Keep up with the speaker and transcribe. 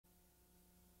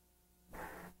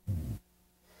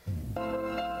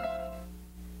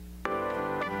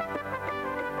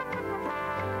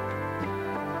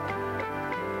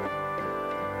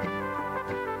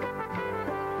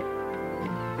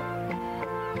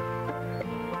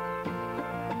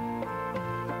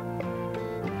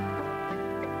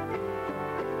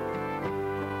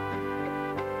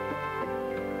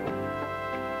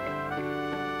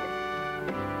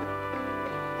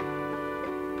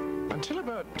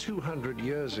200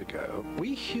 years ago,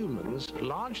 we humans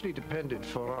largely depended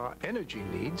for our energy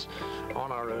needs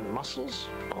on our own muscles,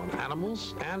 on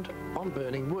animals, and on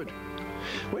burning wood.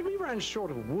 When we ran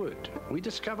short of wood, we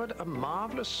discovered a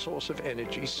marvelous source of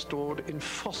energy stored in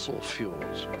fossil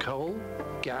fuels: coal,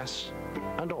 gas,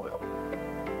 and oil.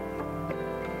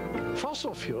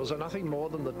 Fossil fuels are nothing more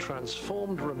than the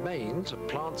transformed remains of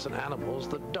plants and animals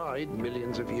that died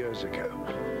millions of years ago.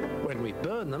 When we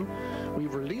burn them, we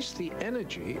release the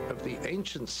energy of the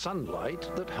ancient sunlight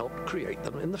that helped create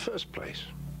them in the first place.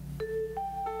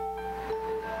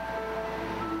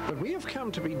 But we have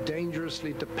come to be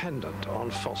dangerously dependent on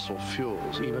fossil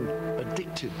fuels, even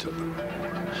addicted to them.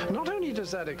 Not only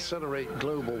does that accelerate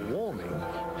global warming,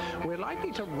 we're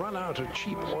likely to run out of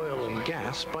cheap oil and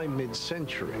gas by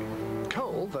mid-century.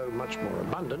 Coal, though much more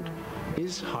abundant,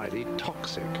 is highly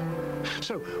toxic.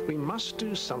 So we must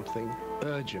do something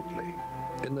urgently.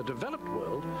 In the developed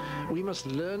world, we must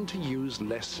learn to use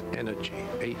less energy.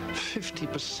 A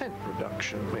 50%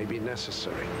 reduction may be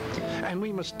necessary. And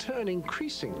we must turn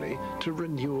increasingly to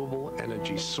renewable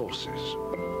energy sources.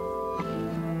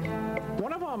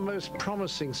 One of our most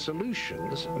promising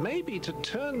solutions may be to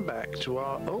turn back to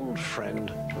our old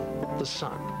friend, the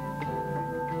sun.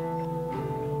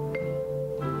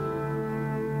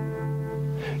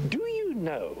 Do you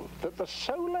know that the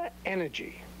solar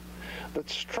energy that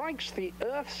strikes the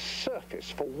Earth's surface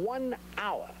for 1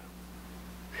 hour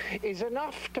is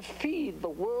enough to feed the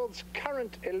world's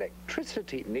current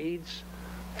electricity needs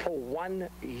for 1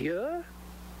 year?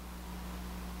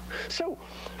 So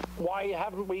why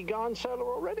haven't we gone solar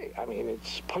already? I mean,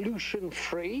 it's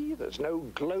pollution-free, there's no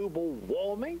global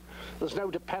warming, there's no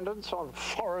dependence on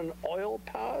foreign oil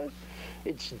powers,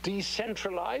 it's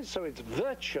decentralized, so it's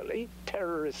virtually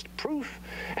terrorist-proof,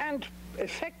 and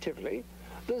effectively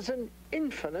there's an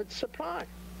infinite supply.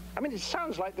 I mean, it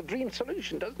sounds like the dream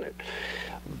solution, doesn't it?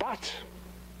 But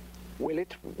will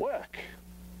it work?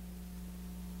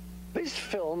 This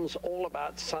film's all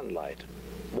about sunlight,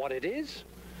 what it is,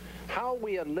 how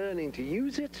we are learning to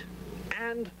use it,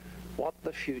 and what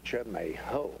the future may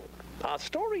hold. Our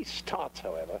story starts,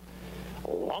 however,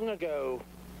 long ago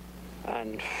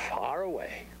and far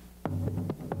away.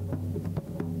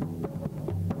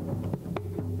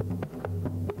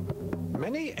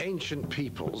 Many ancient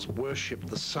peoples worshipped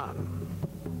the sun.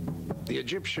 The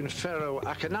Egyptian pharaoh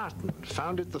Akhenaten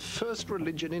founded the first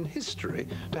religion in history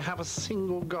to have a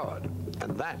single god,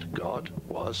 and that god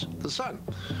was the sun.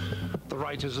 The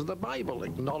writers of the Bible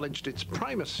acknowledged its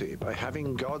primacy by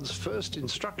having God's first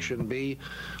instruction be,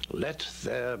 "Let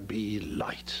there be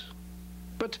light."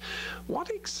 But what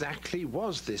exactly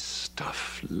was this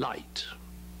stuff, light?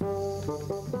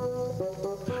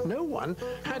 No one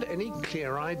had any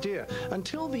clear idea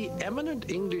until the eminent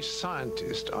English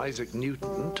scientist Isaac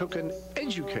Newton took an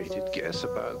educated guess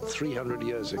about 300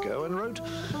 years ago and wrote,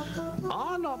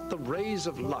 "Are not the rays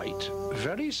of light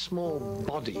very small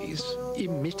bodies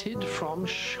emitted from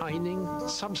shining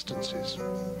substances?"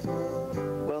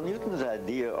 Well, Newton's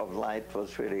idea of light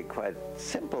was really quite a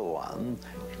simple one.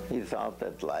 He thought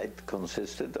that light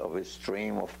consisted of a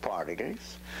stream of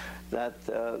particles that,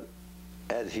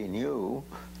 as he knew,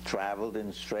 traveled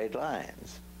in straight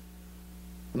lines.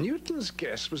 Newton's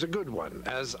guess was a good one,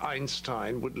 as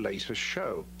Einstein would later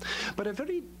show. But a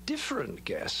very different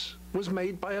guess was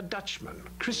made by a Dutchman,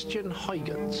 Christian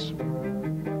Huygens.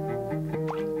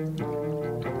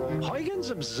 Huygens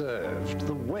observed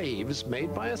the waves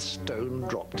made by a stone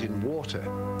dropped in water.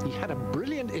 He had a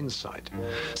brilliant insight,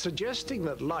 suggesting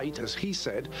that light, as he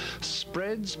said,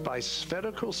 spreads by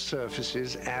spherical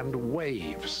surfaces and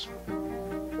waves.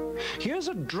 Here's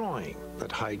a drawing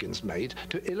that Huygens made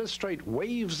to illustrate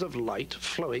waves of light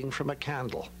flowing from a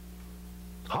candle.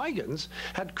 Huygens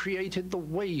had created the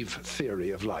wave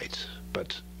theory of light,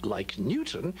 but like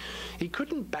Newton, he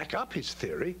couldn't back up his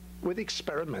theory with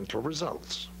experimental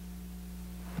results.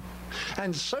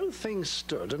 And so things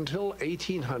stood until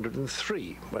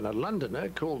 1803, when a Londoner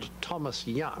called Thomas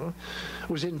Young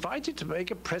was invited to make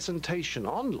a presentation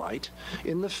on light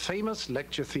in the famous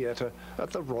lecture theatre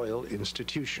at the Royal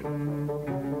Institution.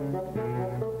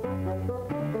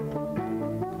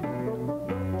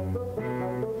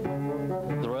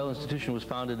 The Royal Institution was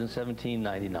founded in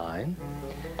 1799,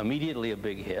 immediately a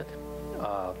big hit.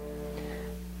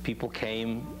 People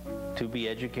came to be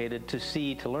educated,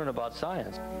 to learn about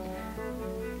science.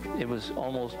 It was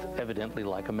almost evidently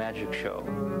like a magic show.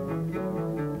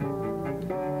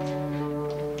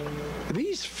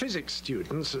 These physics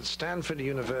students at Stanford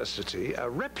University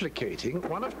are replicating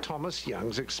one of Thomas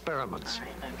Young's experiments. All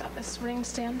right, I've got this ring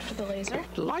stand for the laser.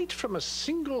 Light from a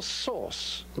single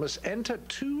source must enter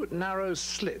two narrow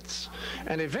slits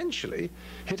and eventually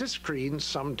hit a screen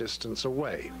some distance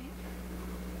away.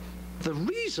 The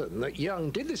reason that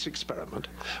Young did this experiment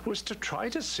was to try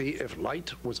to see if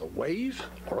light was a wave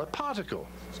or a particle.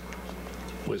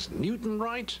 Was Newton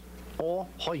right or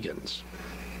Huygens?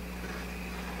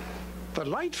 The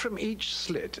light from each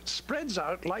slit spreads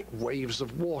out like waves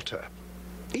of water.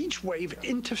 Each wave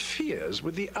interferes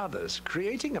with the others,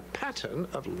 creating a pattern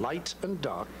of light and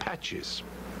dark patches.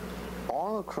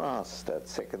 All across that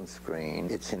second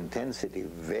screen, its intensity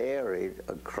varied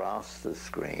across the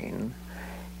screen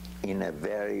in a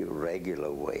very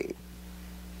regular way.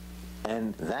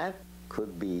 And that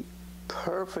could be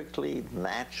perfectly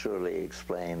naturally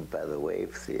explained by the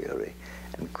wave theory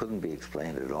and couldn't be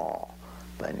explained at all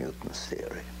by Newton's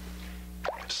theory.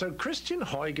 So Christian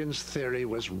Huygens' theory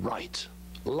was right.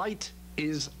 Light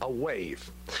is a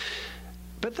wave.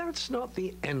 But that's not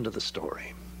the end of the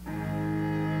story.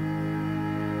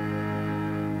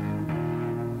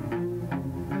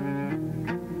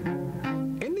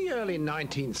 Early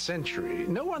 19th century,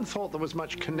 no one thought there was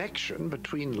much connection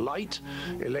between light,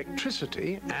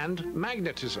 electricity, and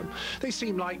magnetism. They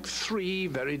seemed like three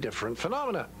very different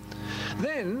phenomena.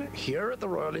 Then, here at the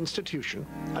Royal Institution,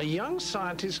 a young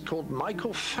scientist called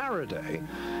Michael Faraday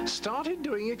started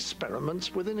doing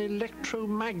experiments with an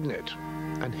electromagnet,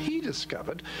 and he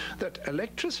discovered that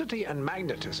electricity and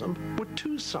magnetism were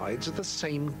two sides of the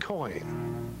same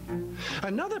coin.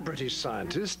 Another British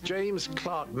scientist, James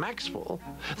Clerk Maxwell,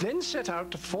 then set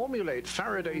out to formulate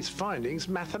Faraday's findings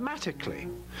mathematically,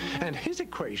 and his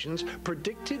equations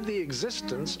predicted the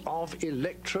existence of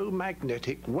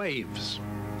electromagnetic waves.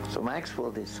 So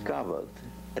Maxwell discovered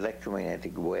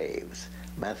electromagnetic waves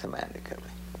mathematically.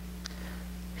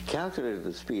 He calculated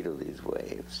the speed of these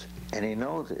waves, and he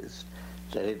noticed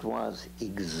that it was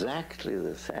exactly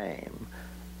the same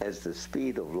as the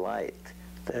speed of light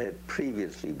that had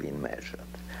previously been measured.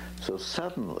 So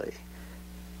suddenly,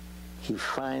 he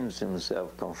finds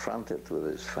himself confronted with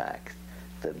this fact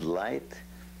that light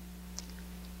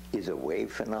is a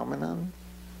wave phenomenon,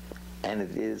 and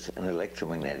it is an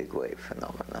electromagnetic wave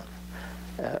phenomenon.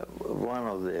 One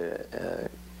of the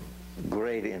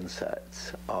great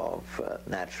insights of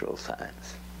natural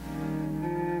science.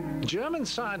 German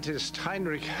scientist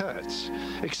Heinrich Hertz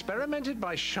experimented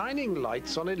by shining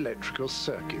lights on electrical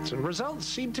circuits, and results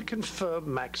seemed to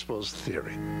confirm Maxwell's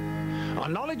theory. Our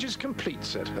knowledge is complete,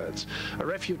 said Hertz. A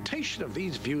refutation of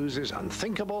these views is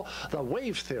unthinkable. The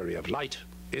wave theory of light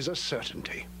is a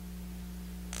certainty.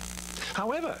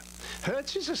 However,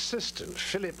 Hertz's assistant,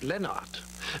 Philip Lenart,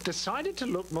 decided to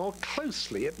look more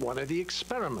closely at one of the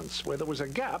experiments where there was a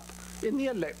gap in the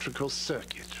electrical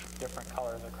circuit. Different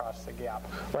colors across the gap.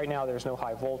 Right now there's no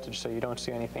high voltage, so you don't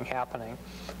see anything happening.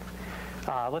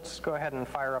 Let's go ahead and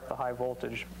fire up the high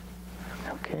voltage.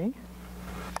 Okay.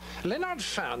 Lenard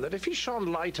found that if he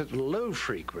shone light at low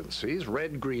frequencies,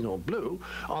 red, green, or blue,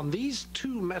 on these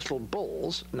two metal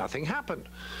balls, nothing happened.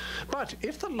 But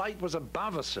if the light was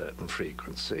above a certain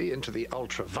frequency, into the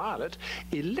ultraviolet,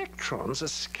 electrons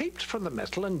escaped from the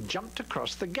metal and jumped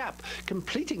across the gap,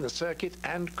 completing the circuit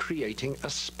and creating a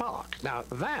spark. Now,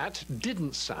 that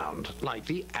didn't sound like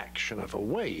the action of a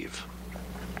wave.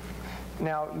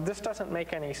 Now, this doesn't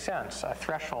make any sense, a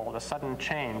threshold, a sudden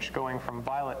change going from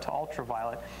violet to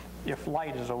ultraviolet, if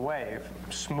light is a wave,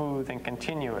 smooth and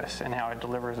continuous in how it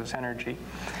delivers its energy.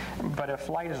 But if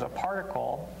light is a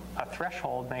particle, a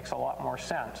threshold makes a lot more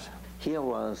sense. Here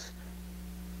was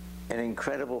an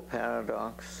incredible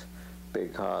paradox,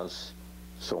 because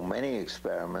so many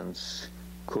experiments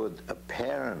could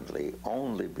apparently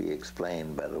only be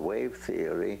explained by the wave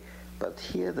theory, but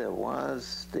here there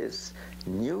was this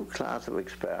new class of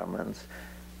experiments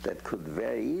that could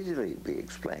very easily be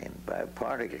explained by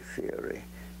particle theory,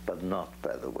 but not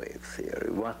by the wave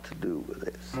theory. What to do with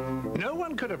this? No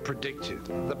one could have predicted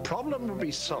the problem would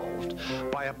be solved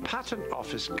by a patent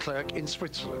office clerk in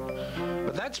Switzerland.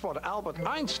 But that's what Albert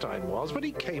Einstein was when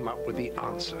he came up with the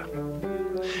answer.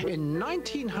 In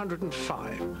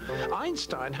 1905,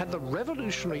 Einstein had the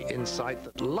revolutionary insight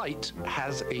that light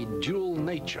has a dual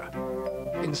nature.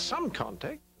 In some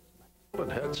context,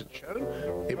 and Hertz had shown,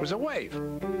 it was a wave.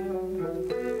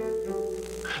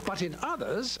 But in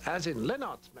others, as in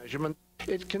Lenart's measurement,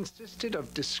 it consisted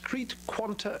of discrete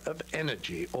quanta of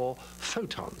energy, or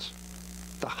photons.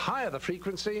 The higher the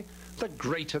frequency, the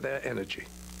greater their energy.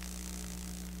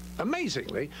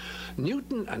 Amazingly,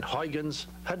 Newton and Huygens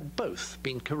had both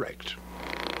been correct.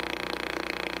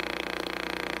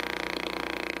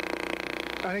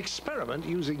 An experiment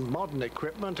using modern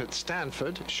equipment at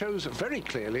Stanford shows very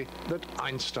clearly that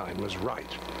Einstein was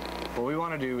right. What we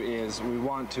want to do is we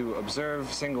want to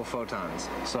observe single photons.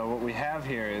 So what we have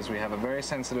here is we have a very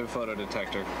sensitive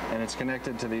photodetector, and it's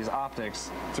connected to these optics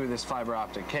through this fiber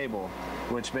optic cable,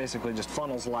 which basically just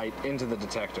funnels light into the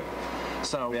detector.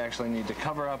 So we actually need to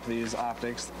cover up these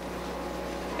optics,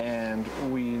 and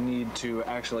we need to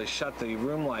actually shut the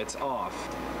room lights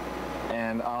off.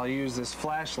 And I'll use this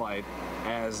flashlight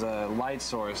as a light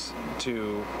source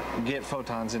to get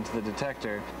photons into the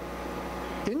detector.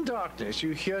 In darkness,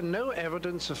 you hear no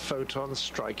evidence of photons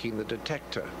striking the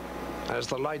detector. As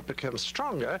the light becomes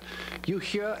stronger, you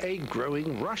hear a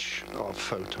growing rush of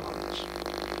photons.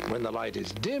 When the light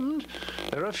is dimmed,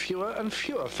 there are fewer and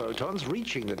fewer photons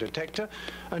reaching the detector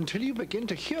until you begin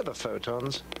to hear the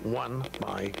photons one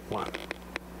by one.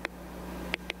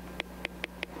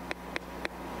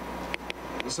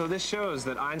 So this shows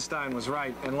that Einstein was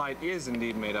right, and light is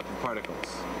indeed made up of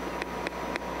particles.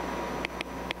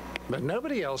 But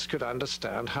nobody else could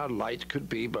understand how light could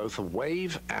be both a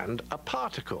wave and a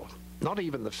particle. Not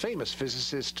even the famous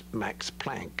physicist Max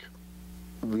Planck.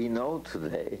 We know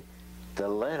today the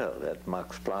letter that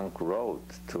Max Planck wrote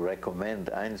to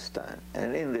recommend Einstein.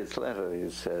 And in this letter he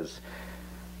says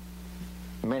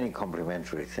many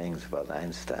complimentary things about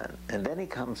Einstein. And then he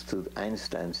comes to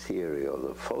Einstein's theory of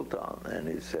the photon, and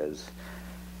he says,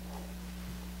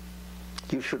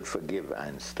 you should forgive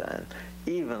Einstein.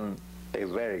 Even a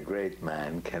very great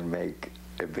man can make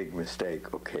a big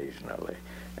mistake occasionally.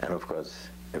 And of course,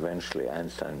 eventually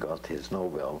Einstein got his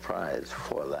Nobel Prize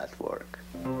for that work.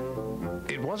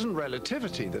 It wasn't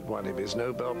relativity that won him his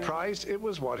Nobel Prize, it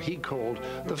was what he called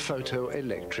the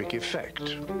photoelectric effect.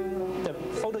 The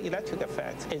photoelectric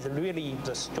effect is really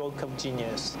the stroke of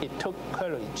genius. It took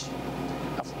courage.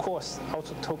 Of course,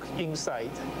 also took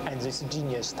insight and this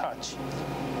genius touch,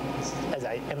 as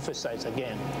I emphasize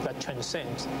again, that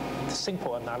transcends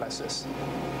simple analysis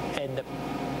and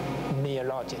mere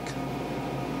logic.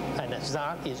 And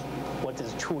that is what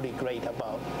is truly great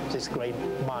about this great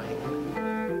mind.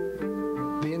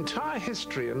 The entire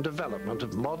history and development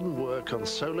of modern work on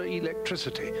solar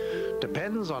electricity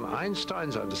depends on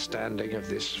Einstein's understanding of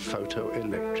this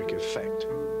photoelectric effect.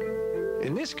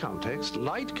 In this context,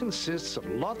 light consists of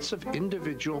lots of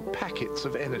individual packets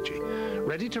of energy,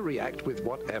 ready to react with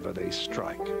whatever they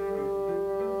strike.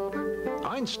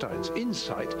 Einstein's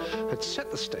insight had set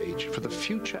the stage for the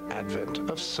future advent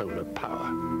of solar power.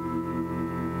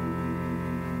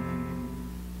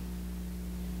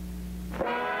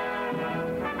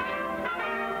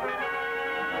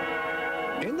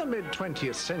 In the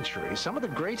mid-20th century, some of the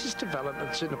greatest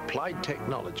developments in applied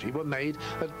technology were made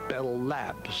at Bell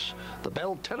Labs, the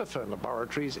Bell Telephone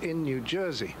Laboratories in New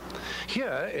Jersey.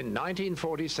 Here, in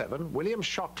 1947, William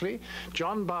Shockley,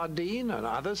 John Bardeen, and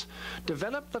others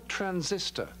developed the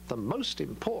transistor, the most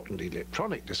important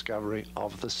electronic discovery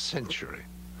of the century.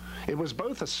 It was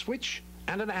both a switch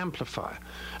and an amplifier,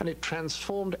 and it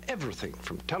transformed everything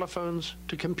from telephones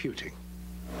to computing.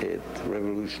 It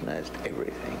revolutionized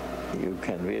everything. You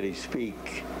can really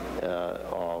speak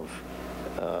of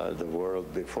the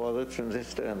world before the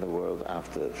transistor and the world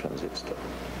after the transistor.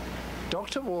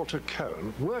 Dr. Walter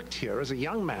Cohn worked here as a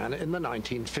young man in the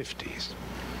 1950s.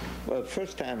 Well, the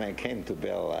first time I came to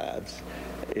Bell Labs,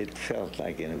 it felt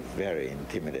like in a very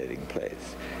intimidating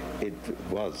place. It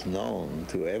was known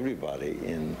to everybody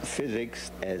in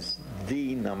physics as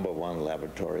the #1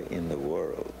 laboratory in the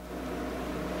world.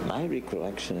 My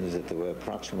recollection is that there were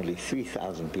approximately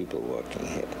 3,000 people working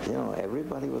here. You know,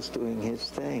 everybody was doing his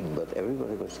thing, but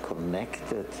everybody was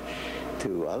connected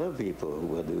to other people who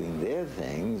were doing their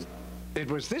things. It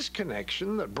was this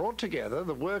connection that brought together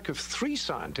the work of 3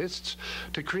 scientists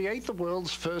to create the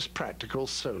world's first practical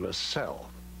solar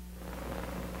cell.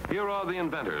 Here are the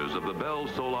inventors of the Bell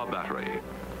Solar Battery.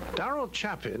 Darrell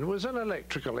Chapin was an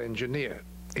electrical engineer.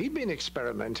 He'd been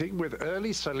experimenting with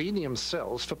early selenium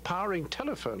cells for powering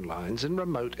telephone lines in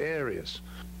remote areas.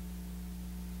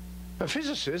 A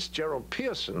physicist, Gerald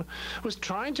Pearson, was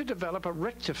trying to develop a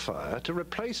rectifier to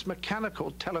replace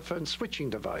mechanical telephone switching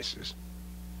devices.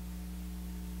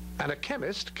 And a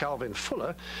chemist, Calvin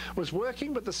Fuller, was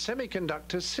working with the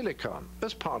semiconductor silicon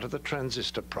as part of the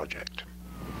transistor project.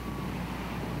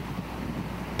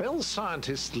 Bell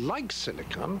scientists liked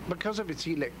silicon because of its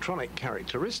electronic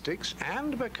characteristics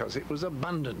and because it was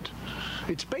abundant.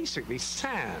 It's basically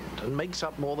sand and makes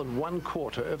up more than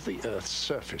 1/4 of the Earth's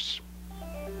surface.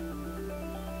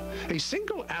 A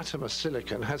single atom of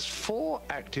silicon has 4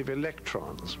 active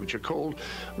electrons, which are called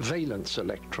valence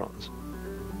electrons.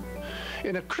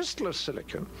 In a crystal of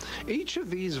silicon, each of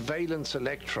these valence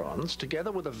electrons,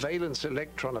 together with a valence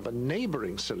electron of a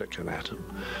neighboring silicon atom,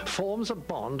 forms a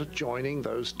bond joining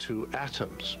those two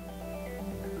atoms.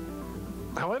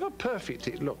 However perfect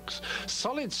it looks,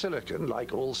 solid silicon,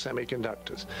 like all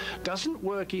semiconductors, doesn't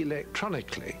work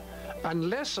electronically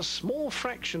unless a small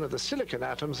fraction of the silicon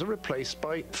atoms are replaced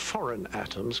by foreign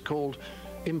atoms called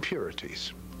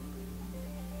impurities.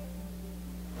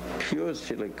 Pure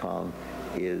silicon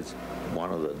is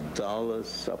one of the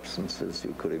dullest substances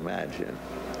you could imagine.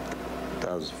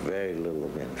 Does very little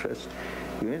of interest.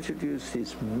 You introduce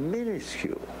these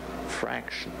minuscule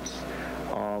fractions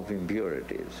of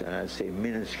impurities, and I say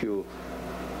minuscule,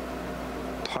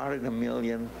 part in a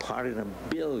million, part in a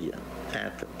billion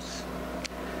atoms.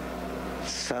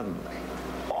 Suddenly,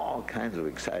 all kinds of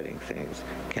exciting things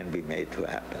can be made to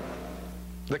happen.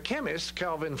 The chemist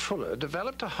Calvin Fuller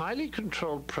developed a highly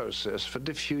controlled process for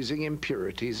diffusing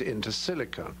impurities into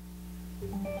silicon.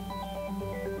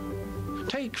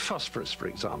 Take phosphorus, for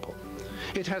example.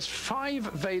 It has 5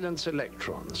 valence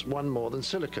electrons, one more than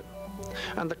silicon,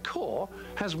 and the core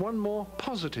has one more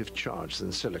positive charge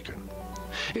than silicon.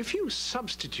 If you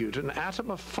substitute an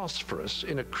atom of phosphorus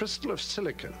in a crystal of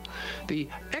silicon, the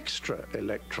extra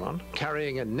electron,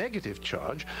 carrying a negative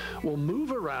charge, will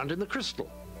move around in the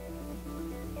crystal.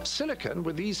 Silicon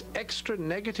with these extra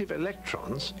negative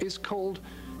electrons is called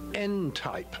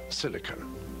N-type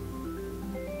silicon.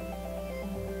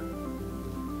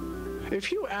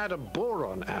 If you add a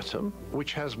boron atom,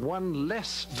 which has one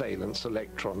less valence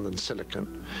electron than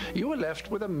silicon, you are left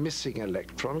with a missing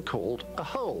electron called a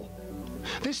hole.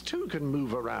 This too can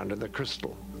move around in the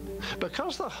crystal.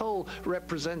 Because the hole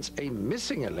represents a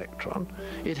missing electron,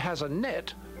 it has a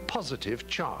net positive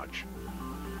charge.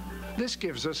 This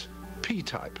gives us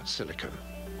P-type silicon.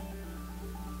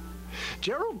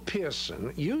 Gerald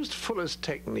Pearson used Fuller's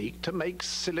technique to make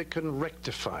silicon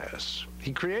rectifiers.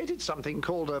 He created something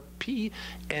called a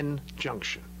p-n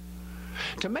junction.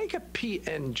 To make a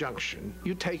p-n junction,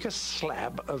 you take a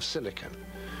slab of silicon.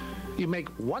 You make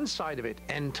one side of it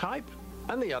N-type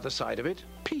and the other side of it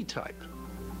P-type.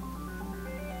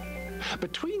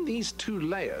 Between these two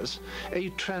layers, a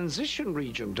transition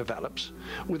region develops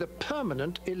with a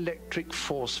permanent electric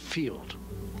force field.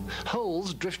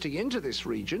 Holes drifting into this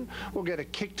region will get a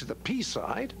kick to the P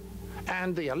side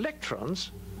and the electrons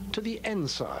to the N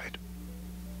side.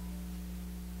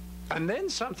 And then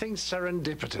something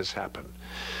serendipitous happened.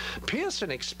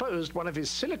 Pearson exposed one of his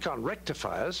silicon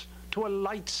rectifiers to a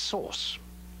light source.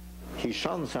 He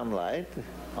shone some light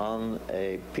on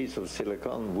a piece of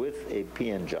silicon with a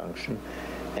p-n junction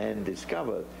and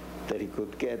discovered that he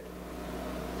could get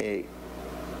a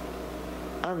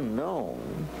unknown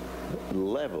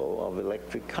level of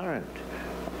electric current,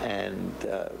 and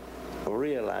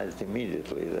realized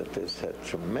immediately that this had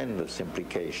tremendous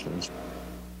implications.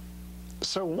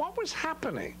 So what was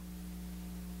happening?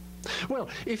 Well,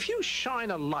 if you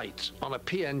shine a light on a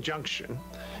p-n junction,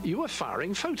 you are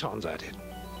firing photons at it.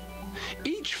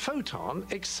 Each photon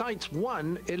excites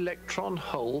one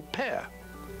electron-hole pair.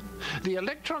 The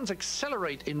electrons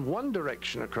accelerate in one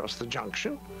direction across the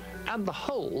junction and the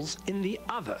holes in the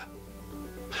other.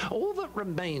 All that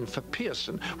remained for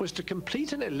Pearson was to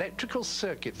complete an electrical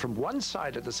circuit from one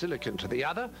side of the silicon to the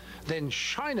other, then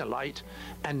shine a light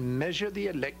and measure the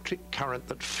electric current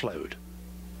that flowed.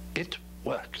 It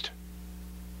worked.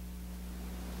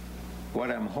 What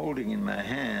I'm holding in my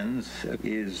hands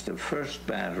is the first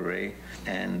battery,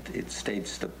 and it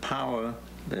states the power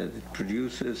that it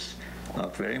produces.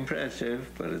 Not very impressive,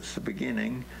 but it's the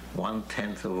beginning,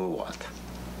 1/10 of a watt.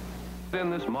 In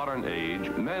this modern age,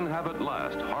 men have at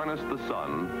last harnessed the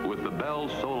sun with the Bell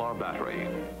solar battery.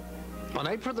 On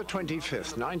April the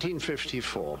 25th,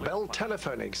 1954, Bell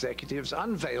telephone executives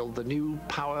unveiled the new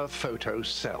power photo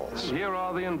cells. Here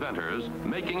are the inventors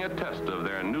making a test of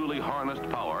their newly harnessed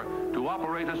power to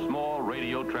operate a small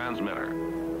radio transmitter.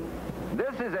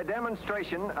 This is a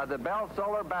demonstration of the Bell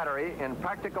solar battery in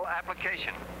practical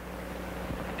application.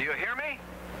 Do you hear me?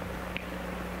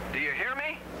 Do you hear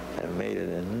me? It made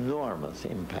an enormous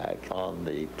impact on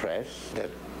the press that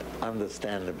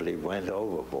understandably went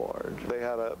overboard. They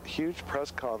had a huge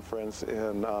press conference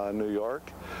in New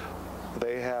York.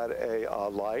 They had a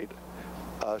light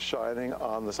shining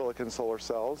on the silicon solar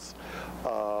cells,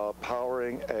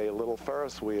 powering a little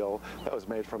Ferris wheel that was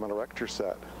made from an erector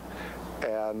set.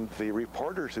 And the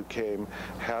reporters who came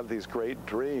had these great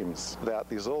dreams that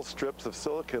these little strips of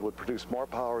silicon would produce more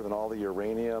power than all the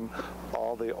uranium,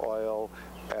 all the oil,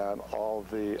 and all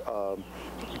the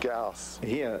gas.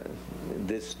 Here,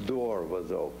 this door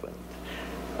was opened.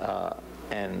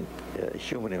 And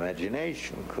human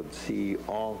imagination could see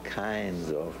all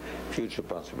kinds of future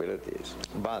possibilities.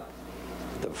 But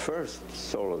the first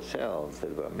solar cells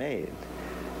that were made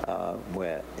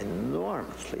were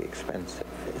enormously expensive,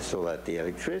 so that the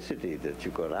electricity that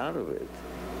you got out of it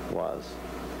was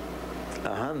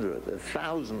 100,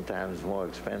 1,000 times more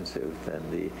expensive than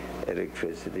the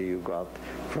electricity you got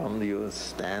from your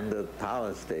standard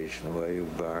power station where you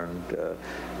burned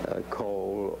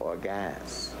coal or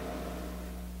gas.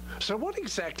 So what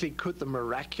exactly could the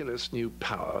miraculous new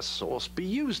power source be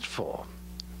used for?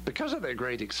 Because of their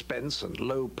great expense and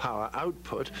low power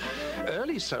output,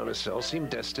 early solar cells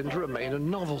seemed destined to remain a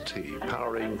novelty,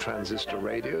 powering transistor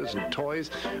radios and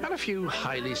toys and a few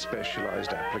highly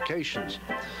specialized applications.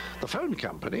 The phone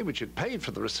company, which had paid for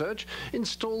the research,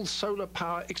 installed solar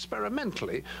power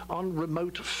experimentally on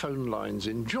remote phone lines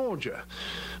in Georgia.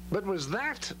 But was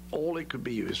that all it could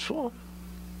be used for?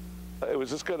 It was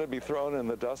just going to be thrown in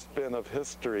the dustbin of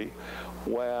history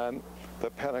when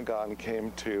the Pentagon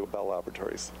came to Bell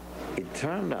Laboratories. It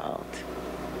turned out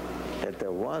that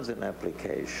there was an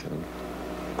application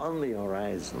on the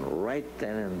horizon right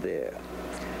then and there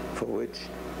for which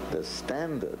the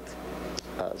standard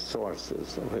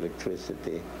sources of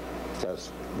electricity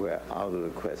just were out of the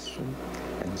question,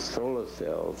 and solar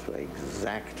cells were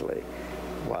exactly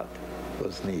what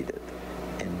was needed.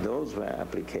 And those were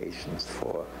applications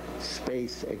for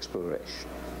space exploration.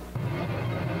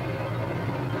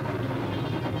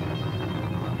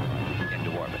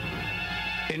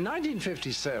 In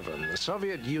 1957, the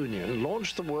Soviet Union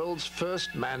launched the world's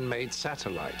first man-made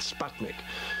satellite, Sputnik.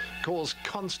 Caused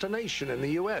consternation in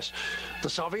the US. The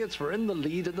Soviets were in the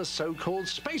lead in the so-called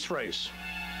space race.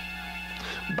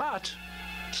 But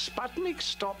Sputnik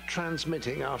stopped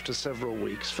transmitting after several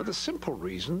weeks for the simple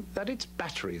reason that its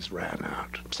batteries ran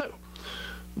out. So,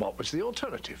 what was the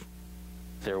alternative?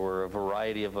 There were a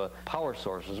variety of power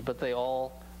sources, but they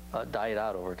all died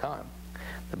out over time.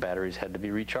 The batteries had to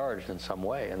be recharged in some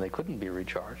way, and they couldn't be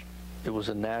recharged. It was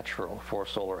a natural for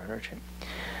solar energy.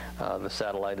 The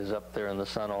satellite is up there in the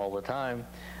sun all the time.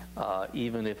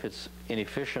 Even if it's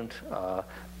inefficient,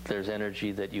 there's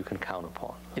energy that you can count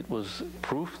upon. It was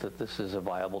proof that this is a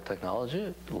viable technology.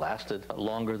 It lasted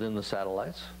longer than the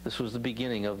satellites. This was the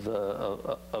beginning of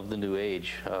the new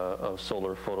age of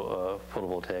solar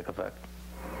photovoltaic effect.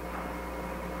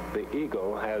 The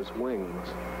eagle has wings.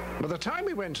 By the time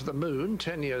we went to the moon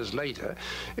 10 years later,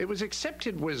 it was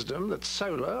accepted wisdom that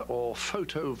solar or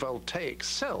photovoltaic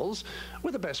cells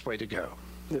were the best way to go.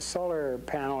 The solar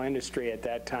panel industry at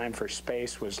that time for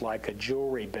space was like a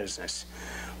jewelry business.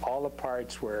 All the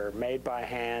parts were made by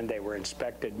hand. They were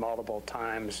inspected multiple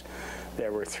times.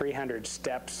 There were 300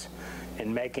 steps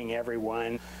in making every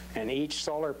one. And each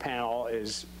solar panel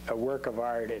is a work of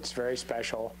art. It's very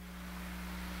special.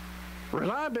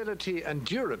 Reliability and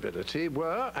durability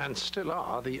were, and still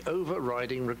are, the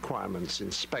overriding requirements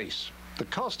in space. The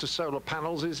cost of solar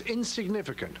panels is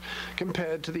insignificant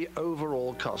compared to the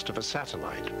overall cost of a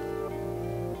satellite.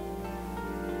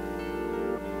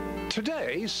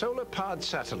 Today, solar-powered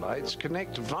satellites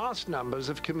connect vast numbers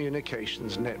of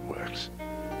communications networks.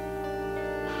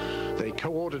 They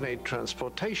coordinate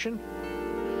transportation.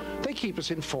 They keep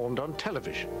us informed on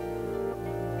television.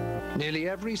 Nearly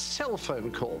every cell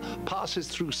phone call passes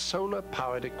through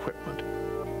solar-powered equipment.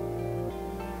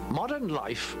 Modern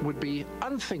life would be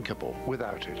unthinkable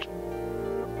without it.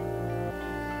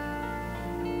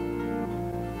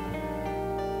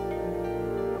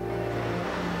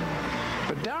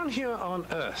 But down here on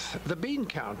Earth, the bean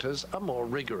counters are more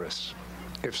rigorous.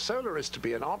 If solar is to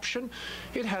be an option,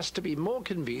 it has to be more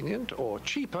convenient or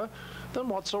cheaper than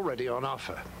what's already on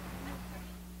offer.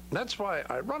 That's why,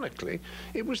 ironically,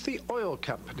 it was the oil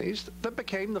companies that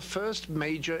became the first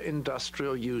major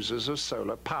industrial users of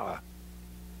solar power.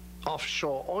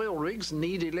 Offshore oil rigs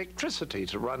need electricity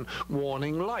to run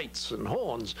warning lights and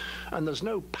horns, and there's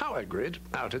no power grid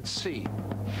out at sea.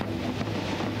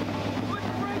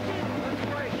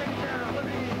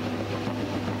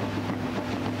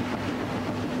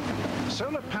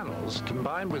 Solar panels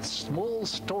combined with small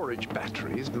storage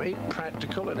batteries made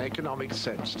practical and economic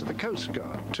sense to the Coast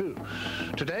Guard, too.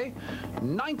 Today,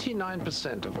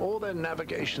 99% of all their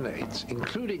navigation aids,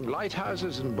 including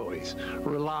lighthouses and buoys,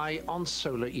 rely on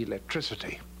solar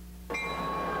electricity.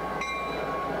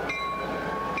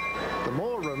 The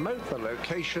more remote the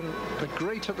location, the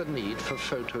greater the need for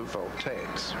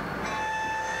photovoltaics.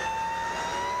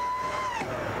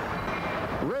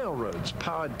 Railroads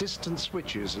power distant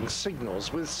switches and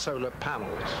signals with solar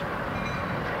panels.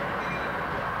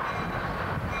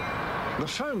 The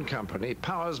phone company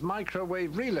powers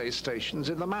microwave relay stations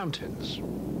in the mountains.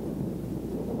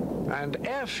 And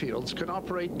airfields can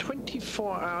operate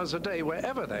 24 hours a day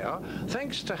wherever they are,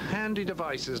 thanks to handy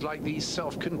devices like these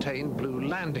self-contained blue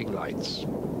landing lights.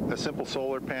 A simple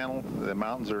solar panel, the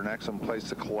mountains are an excellent place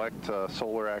to collect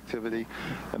solar activity,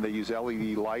 and they use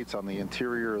LED lights on the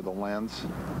interior of the lens.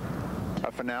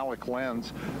 A phenolic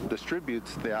lens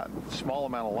distributes that small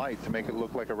amount of light to make it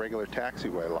look like a regular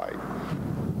taxiway light.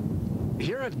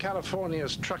 Here at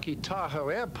California's Truckee Tahoe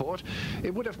Airport,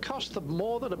 it would have cost them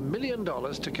more than $1 million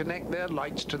to connect their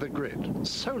lights to the grid.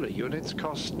 Solar units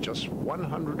cost just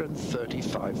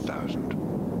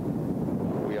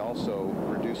 $135,000. We also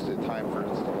reduced the time for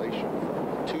installation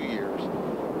from 2 years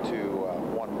to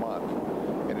 1 month.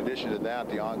 In addition to that,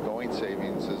 the ongoing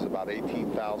savings is about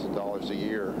 $18,000 a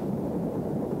year.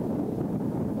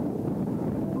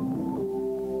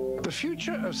 The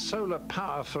future of solar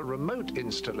power for remote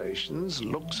installations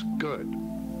looks good.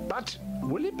 But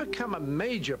will it become a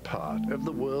major part of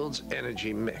the world's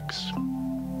energy mix?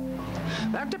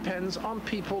 That depends on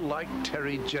people like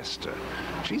Terry Jester.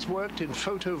 She's worked in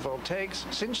photovoltaics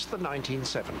since the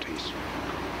 1970s.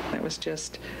 It was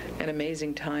just an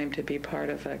amazing time to be part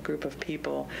of a group of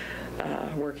people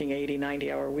working 80,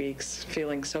 90-hour weeks,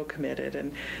 feeling so committed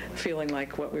and feeling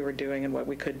like what we were doing and what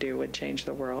we could do would change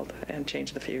the world and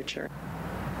change the future.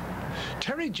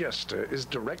 Terry Jester is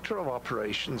Director of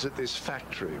Operations at this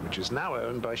factory, which is now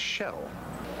owned by Shell.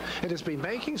 It has been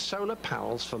making solar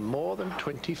panels for more than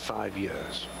 25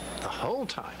 years. The whole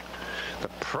time, the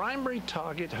primary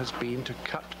target has been to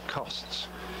cut costs,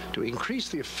 to increase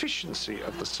the efficiency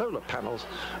of the solar panels,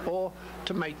 or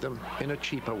to make them in a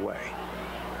cheaper way.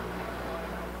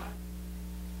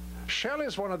 Shell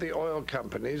is one of the oil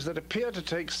companies that appear to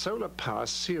take solar power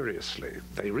seriously.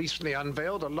 They recently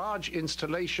unveiled a large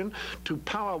installation to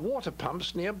power water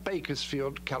pumps near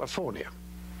Bakersfield, California.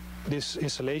 This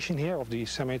installation here of the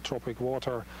Semi-Tropic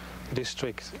Water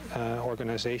District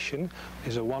organization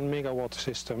is a 1 megawatt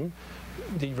system.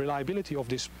 The reliability of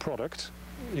this product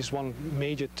is one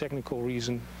major technical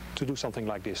reason to do something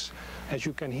like this. As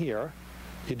you can hear,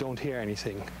 you don't hear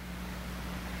anything.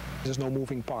 There's no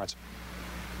moving parts.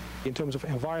 In terms of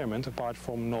environment, apart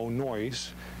from no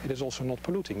noise, it is also not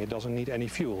polluting. It doesn't need any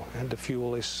fuel, and the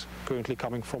fuel is currently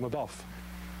coming from above.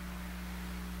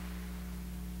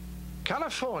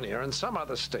 California and some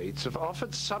other states have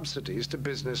offered subsidies to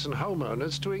business and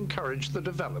homeowners to encourage the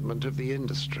development of the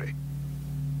industry.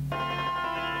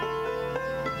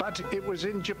 But it was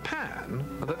in Japan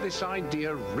that this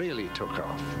idea really took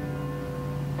off.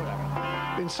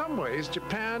 In some ways,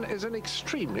 Japan is an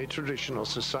extremely traditional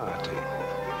society.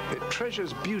 It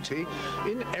treasures beauty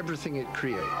in everything it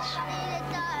creates.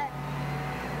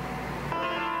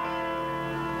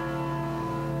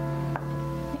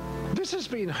 This has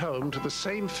been home to the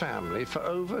same family for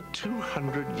over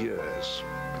 200 years.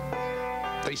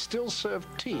 They still serve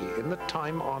tea in the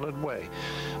time-honored way.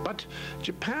 But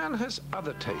Japan has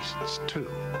other tastes, too.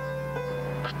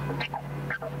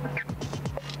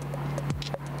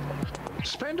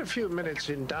 Spend a few minutes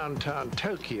in downtown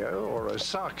Tokyo or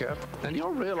Osaka, and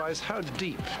you'll realize how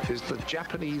deep is the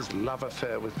Japanese love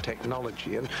affair with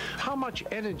technology and how much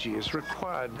energy is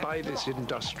required by this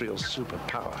industrial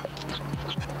superpower.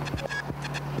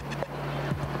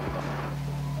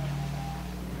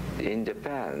 In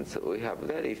Japan, we have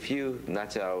very few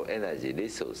natural energy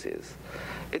resources.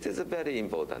 It is very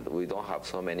important. We don't have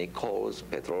so many coals,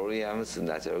 petroleums,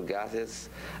 natural gases,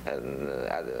 and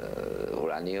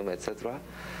uranium, etc.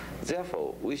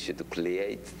 Therefore, we should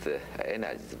create the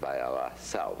energy by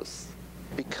ourselves.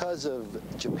 Because of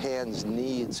Japan's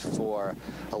needs for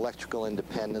electrical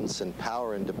independence and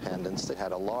power independence, they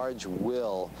had a large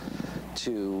will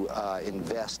to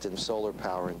invest in solar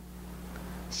power.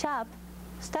 Sharp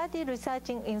started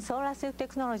researching in solar cell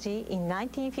technology in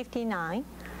 1959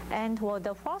 and was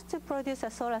the first to produce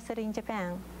a solar cell in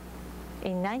Japan.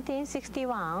 In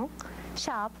 1961,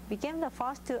 Sharp became the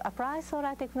first to apply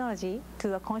solar technology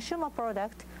to a consumer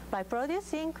product by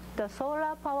producing the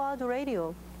solar-powered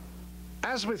radio.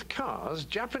 As with cars,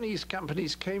 Japanese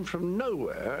companies came from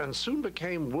nowhere and soon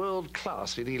became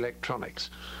world-class in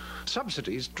electronics.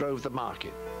 Subsidies drove the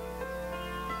market.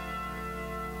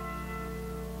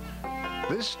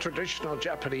 This traditional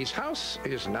Japanese house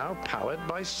is now powered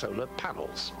by solar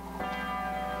panels.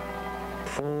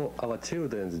 For our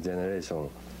children's generation,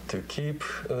 to keep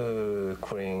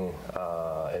clean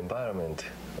environment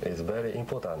is very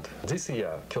important. This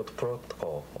year, Kyoto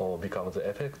Protocol becomes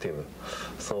effective.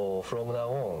 So from now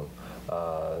on,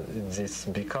 this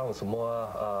becomes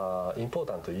more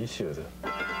important issues.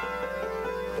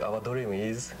 Our dream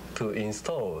is to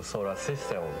install solar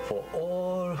system for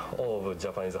all of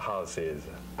Japanese houses.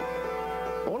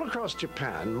 All across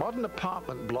Japan, modern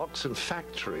apartment blocks and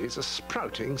factories are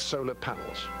sprouting solar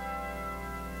panels.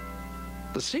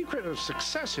 The secret of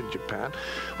success in Japan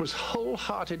was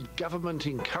wholehearted government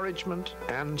encouragement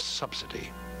and subsidy.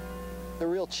 The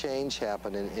real change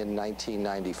happened in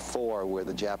 1994, where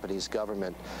the Japanese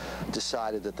government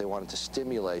decided that they wanted to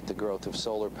stimulate the growth of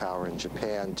solar power in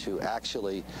Japan to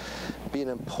actually be an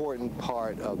important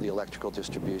part of the electrical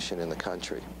distribution in the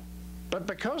country. But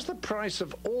because the price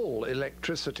of all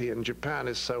electricity in Japan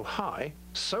is so high,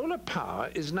 solar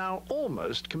power is now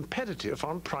almost competitive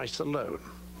on price alone.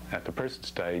 At the present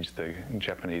stage, the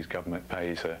Japanese government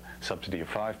pays a subsidy of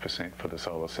 5% for the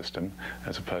solar system,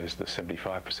 as opposed to the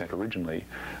 75% originally,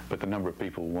 but the number of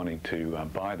people wanting to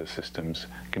buy the systems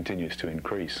continues to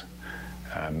increase.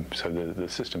 So the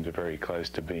systems are very close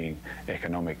to being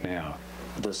economic now.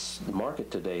 This market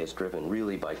today is driven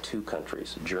really by two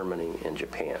countries, Germany and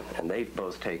Japan, and they've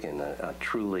both taken a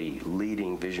truly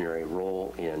leading visionary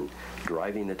role in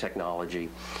driving the technology,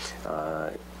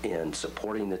 in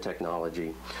supporting the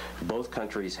technology. Both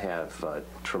countries have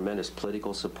tremendous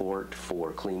political support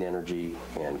for clean energy,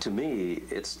 and to me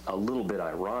it's a little bit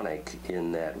ironic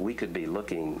in that we could be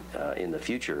looking in the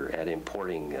future at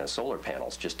importing solar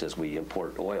panels just as we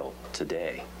import oil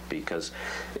today, because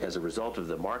as a result of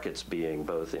the markets being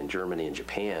both in Germany and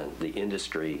Japan, the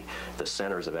industry, the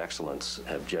centers of excellence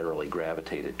have generally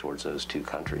gravitated towards those two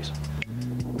countries.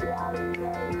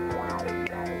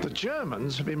 The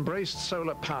Germans have embraced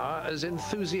solar power as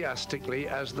enthusiastically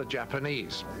as the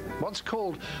Japanese. What's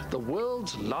called the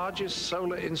world's largest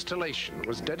solar installation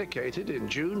was dedicated in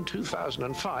June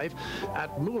 2005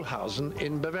 at Mühlhausen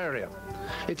in Bavaria.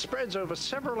 It spreads over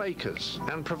several acres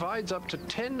and provides up to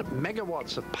 10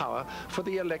 megawatts of power for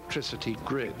the electricity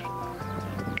grid.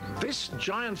 This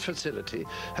giant facility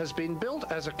has been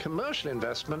built as a commercial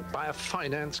investment by a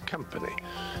finance company.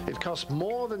 It cost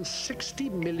more than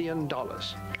 $60 million.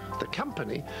 The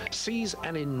company sees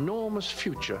an enormous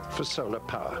future for solar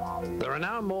power. There are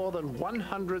now more than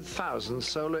 100,000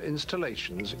 solar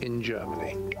installations in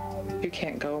Germany. You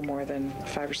can't go more than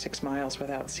 5 or 6 miles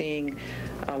without seeing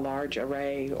a large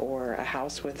array or a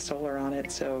house with solar on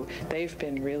it, so they've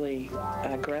been really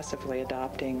aggressively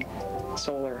adopting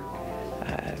solar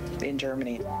in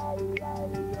Germany.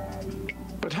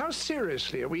 But how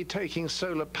seriously are we taking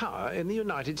solar power in the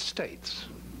United States?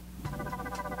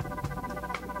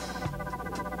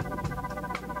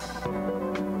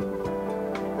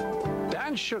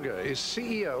 Dan Sugar is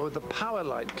CEO of the Power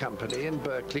Light Company in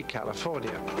Berkeley,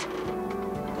 California.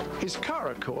 His car,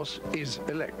 of course, is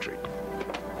electric.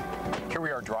 Here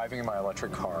we are driving in my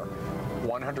electric car,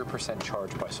 100%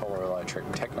 charged by solar electric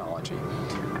technology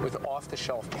with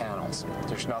off-the-shelf panels.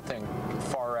 There's nothing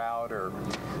far out or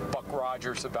Buck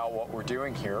Rogers about what we're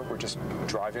doing here. We're just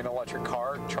driving an electric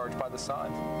car charged by the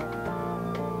sun.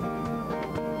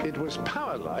 It was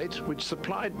Power Light which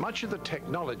supplied much of the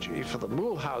technology for the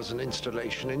Mühlhausen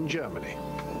installation in Germany.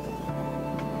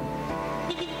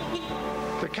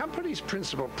 The company's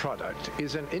principal product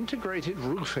is an integrated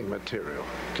roofing material,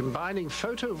 combining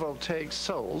photovoltaic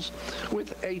soles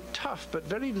with a tough but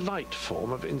very light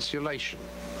form of insulation.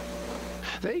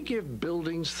 They give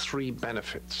buildings 3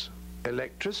 benefits: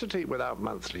 electricity without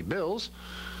monthly bills,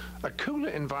 a cooler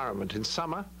environment in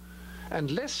summer, and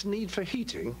less need for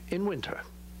heating in winter.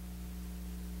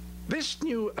 This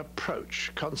new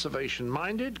approach,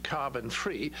 conservation-minded,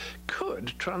 carbon-free, could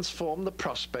transform the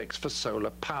prospects for solar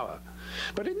power.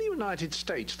 But in the United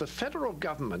States, the federal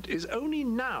government is only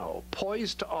now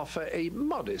poised to offer a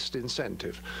modest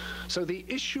incentive. So the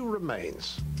issue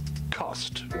remains: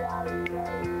 cost.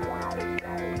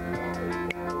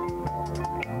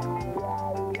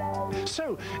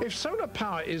 So, if solar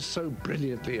power is so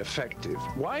brilliantly effective,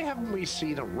 why haven't we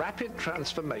seen a rapid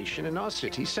transformation in our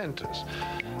city centers?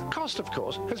 Cost, of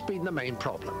course, has been the main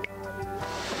problem.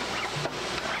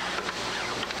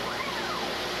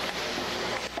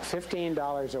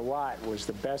 $15 a watt was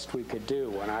the best we could do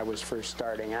when I was first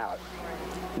starting out.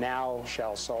 Now,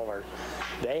 Shell Solar,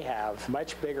 they have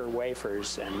much bigger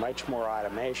wafers and much more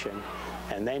automation,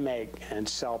 and they make and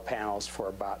sell panels for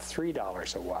about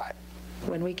 $3 a watt.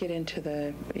 When we get into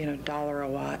the $1 a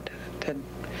watt to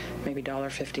maybe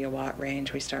 $1.50 a watt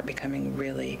range, we start becoming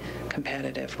really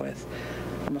competitive with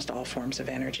almost all forms of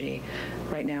energy.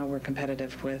 Right now we're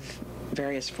competitive with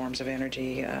various forms of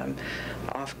energy,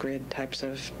 off-grid types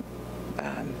of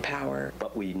power.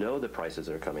 But we know the prices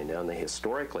are coming down. They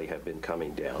historically have been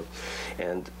coming down,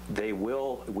 and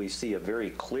we see it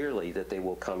very clearly that they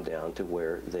will come down to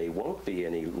where they won't be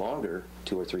any longer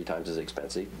 2 or 3 times as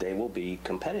expensive. They will be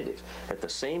competitive. At the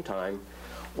same time,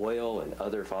 oil and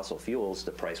other fossil fuels,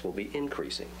 the price will be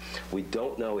increasing. We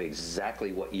don't know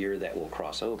exactly what year that will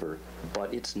cross over,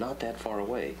 but it's not that far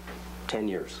away, 10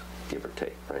 years, give or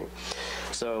take, right?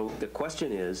 So the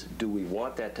question is, do we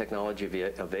want that technology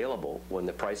available when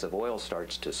the price of oil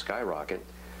starts to skyrocket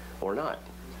or not?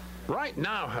 Right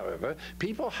now, however,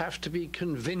 people have to be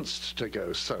convinced to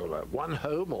go solar, one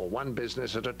home or one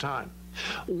business at a time.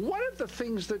 One of the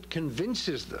things that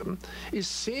convinces them is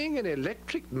seeing an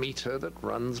electric meter that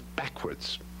runs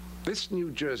backwards. This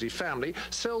New Jersey family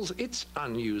sells its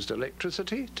unused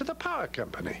electricity to the power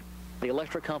company. The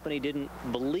electric company didn't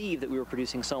believe that we were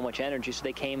producing so much energy, so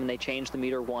they came and they changed the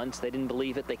meter once. They didn't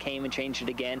believe it. They came and changed it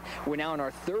again. We're now on our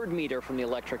third meter from the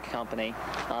electric company.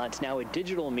 It's now a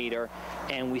digital meter,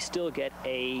 and we still get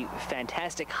a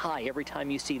fantastic high every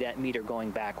time you see that meter going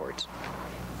backwards.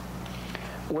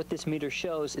 What this meter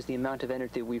shows is the amount of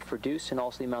energy we've produced and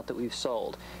also the amount that we've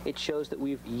sold. It shows that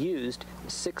we've used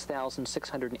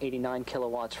 6,689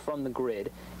 kilowatts from the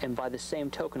grid, and by the same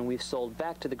token, we've sold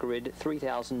back to the grid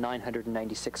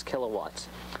 3,996 kilowatts.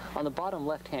 On the bottom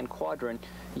left-hand quadrant,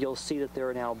 you'll see that there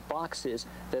are now boxes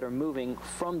that are moving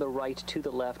from the right to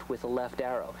the left with a left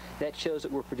arrow. That shows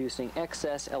that we're producing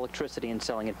excess electricity and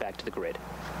selling it back to the grid.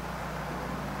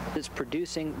 That's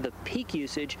producing the peak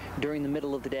usage during the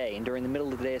middle of the day. And during the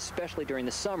middle of the day, especially during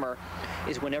the summer,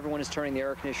 is when everyone is turning the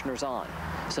air conditioners on.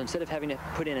 So instead of having to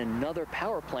put in another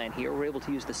power plant here, we're able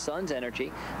to use the sun's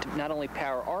energy to not only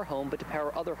power our home, but to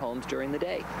power other homes during the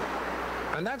day.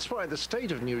 And that's why the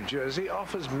state of New Jersey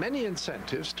offers many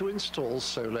incentives to install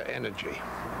solar energy.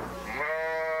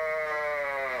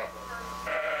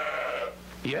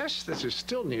 Yes, this is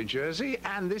still New Jersey,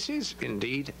 and this is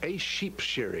indeed a sheep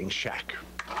shearing shack.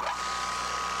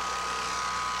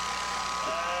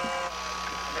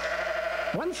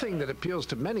 One thing that appeals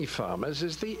to many farmers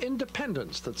is the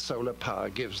independence that solar power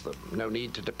gives them. No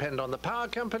need to depend on the power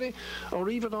company or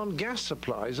even on gas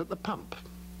supplies at the pump.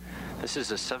 This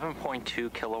is a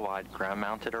 7.2 kilowatt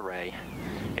ground-mounted array.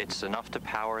 It's enough to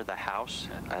power the house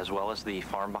as well as the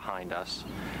farm behind us,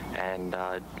 and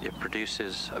it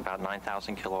produces about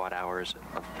 9,000 kilowatt hours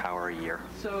of power a year.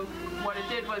 So what it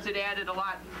did was it added a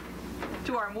lot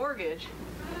to our mortgage,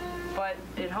 but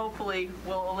it hopefully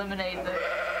will eliminate the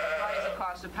rising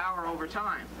cost of power over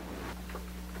time.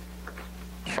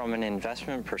 From an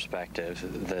investment perspective,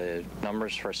 the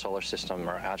numbers for a solar system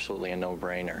are absolutely a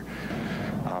no-brainer.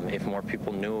 If more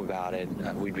people knew about it,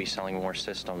 we'd be selling more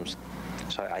systems.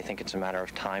 So I think it's a matter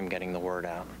of time getting the word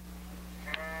out.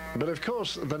 But of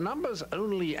course, the numbers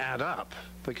only add up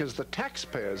because the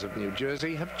taxpayers of New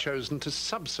Jersey have chosen to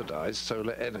subsidize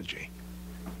solar energy.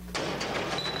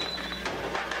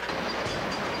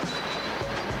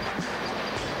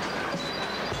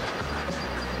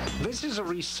 This is a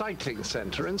recycling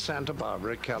center in Santa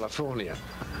Barbara, California.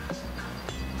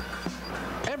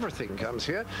 Everything comes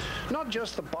here, not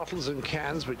just the bottles and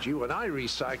cans which you and I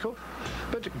recycle,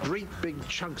 but great big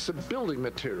chunks of building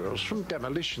materials from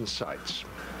demolition sites.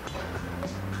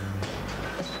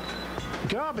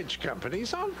 Garbage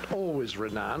companies aren't always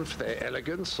renowned for their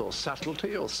elegance or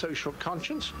subtlety or social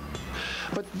conscience,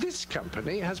 but this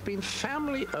company has been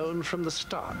family-owned from the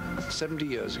start, 70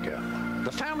 years ago.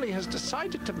 The family has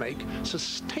decided to make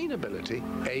sustainability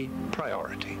a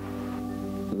priority.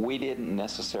 We didn't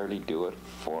necessarily do it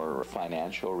for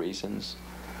financial reasons.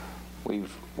 We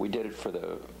did it for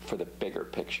the bigger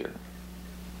picture.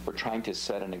 We're trying to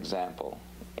set an example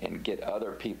and get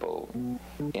other people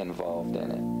involved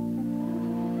in it.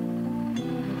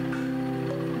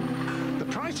 The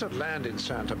price of land in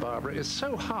Santa Barbara is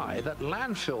so high that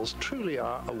landfills truly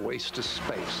are a waste of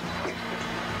space.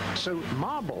 So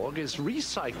Marburg is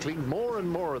recycling more and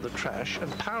more of the trash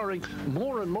and powering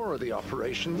more and more of the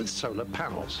operation with solar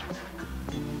panels.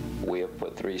 We have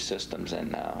put 3 systems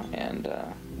in now, and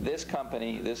this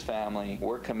company, this family,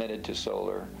 we're committed to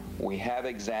solar. We have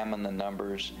examined the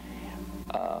numbers.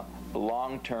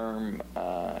 Long term,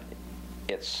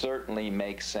 it certainly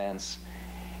makes sense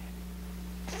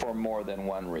for more than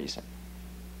one reason.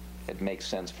 It makes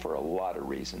sense for a lot of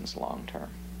reasons long term.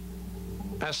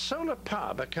 As solar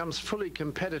power becomes fully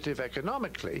competitive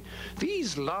economically,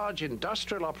 these large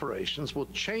industrial operations will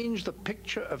change the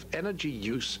picture of energy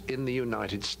use in the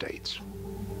United States.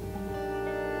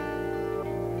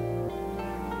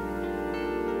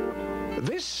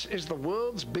 This is the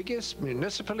world's biggest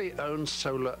municipally owned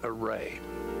solar array.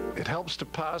 It helps to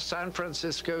power San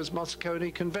Francisco's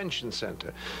Moscone Convention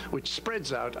Center, which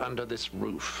spreads out under this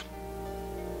roof.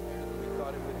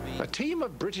 A team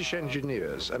of British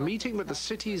engineers are meeting with the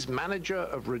city's manager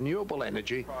of renewable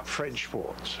energy, Fred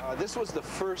Schwartz. This was the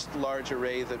first large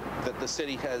array that the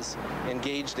city has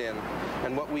engaged in.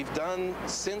 And what we've done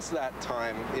since that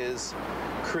time is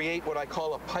create what I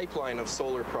call a pipeline of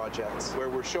solar projects, where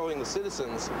we're showing the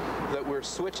citizens that we're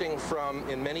switching from,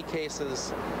 in many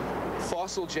cases,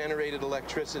 fossil-generated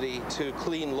electricity to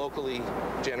clean, locally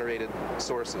generated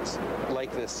sources,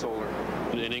 like this solar.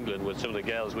 In England, with some of the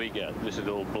gales we get, this is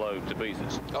all blown to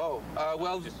pieces. Oh,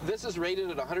 well, this is rated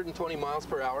at 120 miles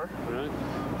per hour. Right.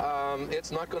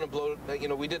 It's not going to blow, you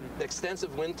know, we did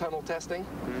extensive wind tunnel testing,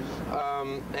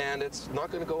 and it's not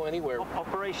going to go anywhere.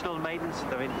 Operational maintenance,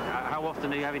 I mean, how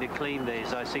often are you having to clean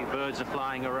these? I see birds are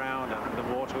flying around, and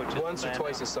the water which is once or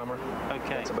twice a summer.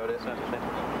 Okay. That's about it.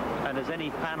 And does any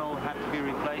panel have to be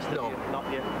replaced? No.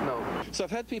 Not yet? No. So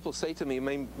I've had people say to me, I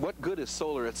mean, what good is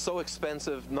solar? It's so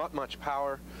expensive, not much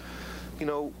power. You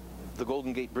know, the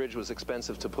Golden Gate Bridge was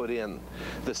expensive to put in.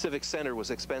 The Civic Center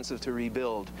was expensive to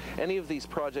rebuild. Any of these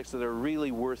projects that are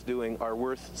really worth doing are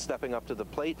worth stepping up to the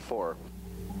plate for.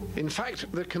 In fact,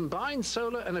 the combined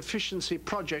solar and efficiency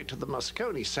project at the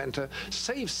Moscone Center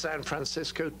saves San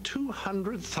Francisco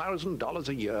 $200,000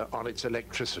 a year on its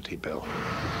electricity bill.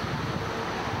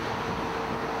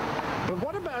 But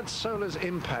what about solar's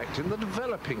impact in the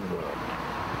developing world?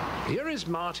 Here is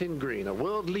Martin Green, a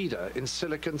world leader in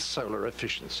silicon solar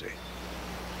efficiency.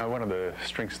 One of the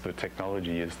strengths of the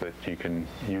technology is that you can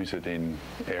use it in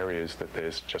areas that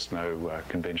there's just no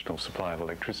conventional supply of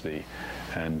electricity.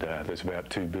 And there's about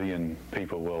 2 billion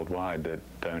people worldwide that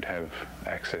don't have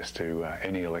access to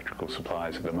any electrical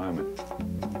supplies at the moment.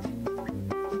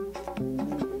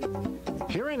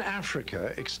 Here in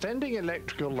Africa, extending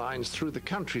electrical lines through the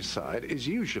countryside is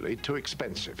usually too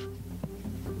expensive.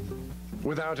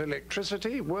 Without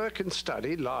electricity, work and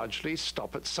study largely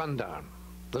stop at sundown.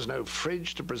 There's no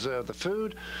fridge to preserve the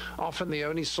food. Often the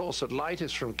only source of light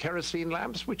is from kerosene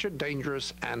lamps, which are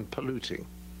dangerous and polluting.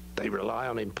 They rely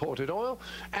on imported oil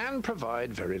and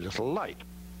provide very little light.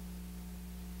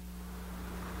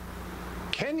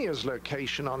 Kenya's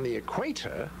location on the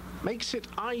equator makes it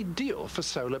ideal for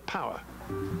solar power.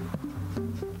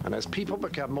 And as people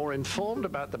become more informed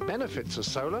about the benefits of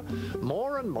solar,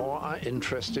 more and more are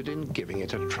interested in giving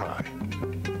it a try.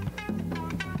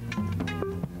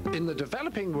 In the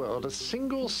developing world, a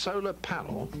single solar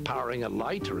panel powering a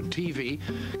light or a TV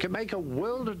can make a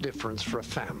world of difference for a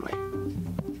family.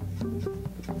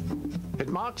 It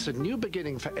marks a new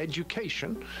beginning for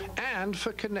education and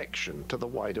for connection to the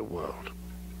wider world.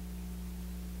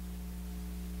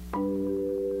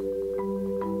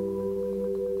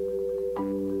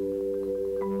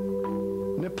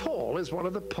 Nepal is one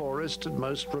of the poorest and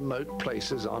most remote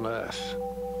places on Earth.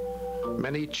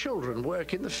 Many children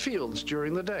work in the fields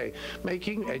during the day,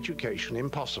 making education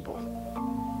impossible.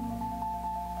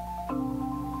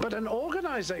 But an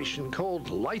organization called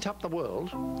Light Up the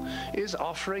World is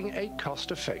offering a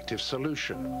cost-effective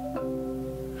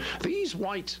solution. These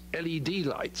white LED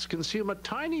lights consume a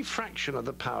tiny fraction of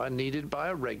the power needed by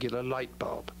a regular light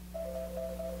bulb.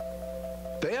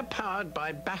 They are powered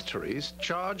by batteries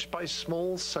charged by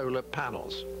small solar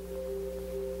panels.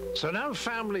 So now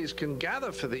families can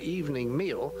gather for the evening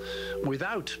meal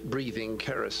without breathing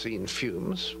kerosene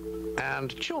fumes,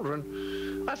 and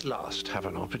children at last have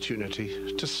an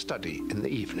opportunity to study in the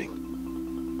evening.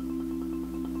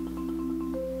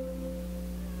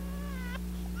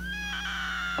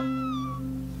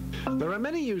 There are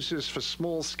many uses for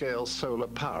small-scale solar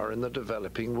power in the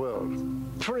developing world.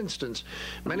 For instance,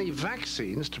 many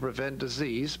vaccines to prevent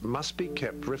disease must be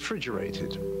kept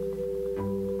refrigerated.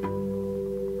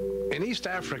 In East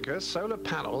Africa, solar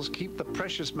panels keep the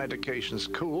precious medications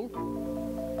cool,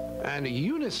 and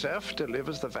UNICEF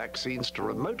delivers the vaccines to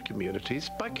remote communities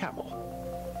by camel.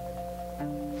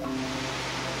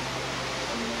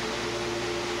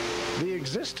 The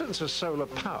existence of solar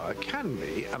power can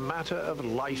be a matter of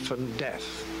life and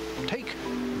death. Take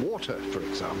water, for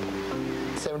example.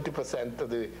 70% of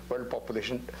the world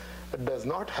population does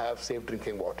not have safe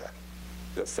drinking water.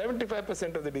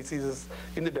 75% of the diseases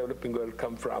in the developing world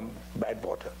come from bad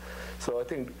water. So I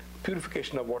think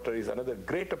purification of water is another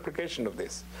great application of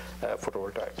this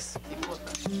photovoltaics.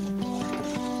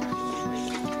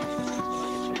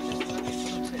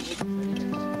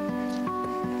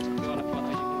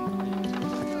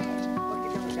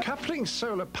 Coupling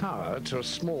solar power to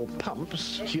small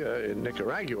pumps here in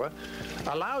Nicaragua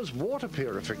allows water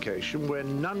purification where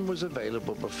none was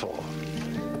available before.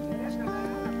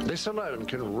 This alone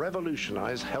can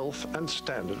revolutionize health and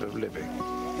standard of living.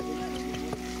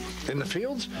 In the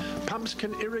fields, pumps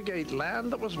can irrigate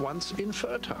land that was once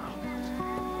infertile.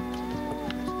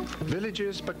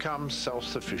 Villages become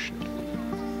self-sufficient.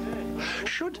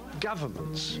 Should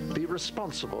governments be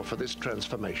responsible for this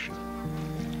transformation?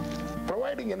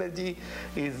 Providing energy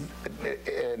is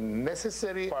a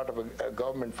necessary part of a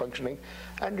government functioning,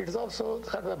 and it is also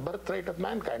kind of a birthright of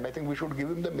mankind. I think we should give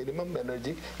him the minimum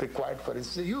energy required for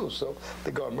his use. So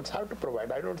the governments have to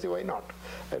provide. I don't see why not.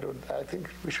 I think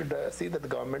we should see that the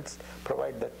governments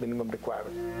provide that minimum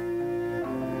requirement.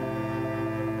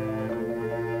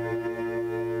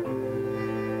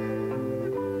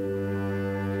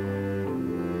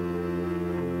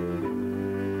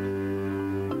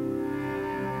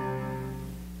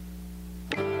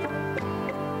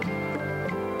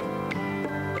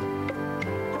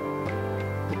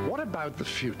 About the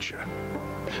future.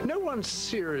 No one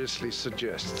seriously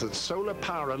suggests that solar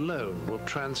power alone will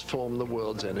transform the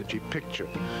world's energy picture.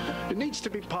 It needs to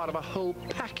be part of a whole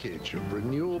package of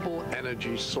renewable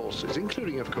energy sources,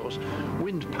 including, of course,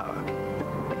 wind power.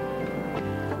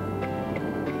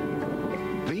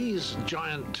 These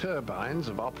giant turbines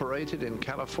have operated in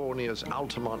California's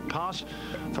Altamont Pass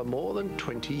for more than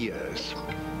 20 years.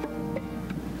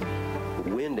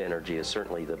 Wind energy is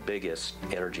certainly the biggest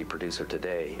energy producer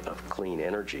today of clean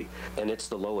energy, and it's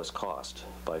the lowest cost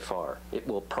by far. It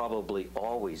will probably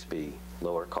always be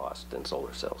lower cost than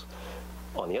solar cells.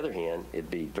 On the other hand, it'd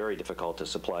be very difficult to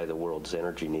supply the world's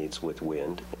energy needs with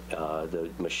wind. The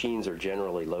machines are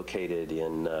generally located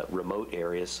in remote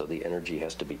areas, so the energy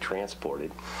has to be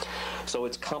transported. So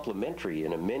it's complementary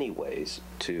in many ways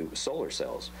to solar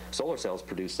cells. Solar cells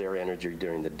produce their energy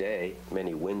during the day.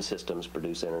 Many wind systems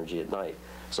produce energy at night.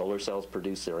 Solar cells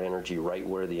produce their energy right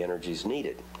where the energy is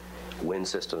needed. Wind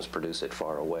systems produce it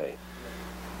far away.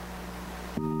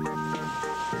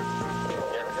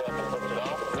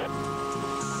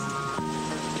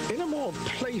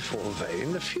 Playful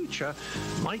vein, the future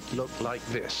might look like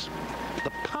this.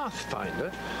 The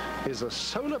Pathfinder is a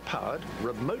solar-powered,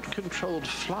 remote-controlled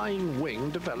flying wing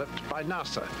developed by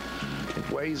NASA.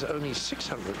 It weighs only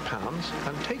 600 pounds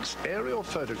and takes aerial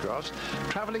photographs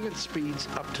traveling at speeds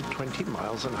up to 20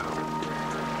 miles an hour.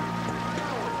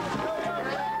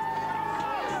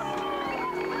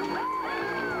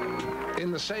 In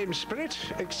the same spirit,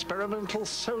 experimental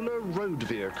solar road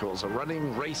vehicles are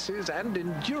running races and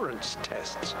endurance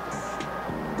tests.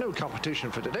 No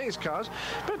competition for today's cars,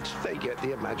 but they get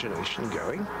the imagination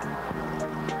going.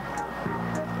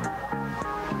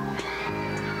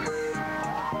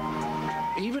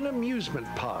 Even amusement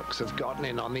parks have gotten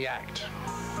in on the act.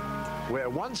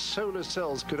 Where once solar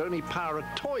cells could only power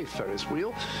a toy Ferris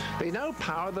wheel, they now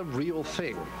power the real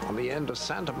thing on the end of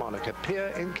Santa Monica Pier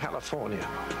in California.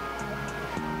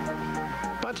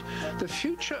 But the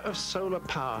future of solar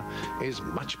power is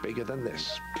much bigger than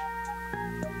this.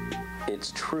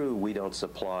 It's true we don't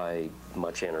supply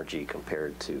much energy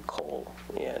compared to coal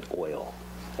and oil.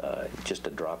 Just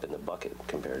a drop in the bucket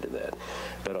compared to that.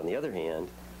 But on the other hand,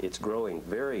 it's growing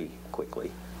very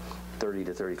quickly, 30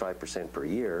 to 35% per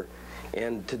year.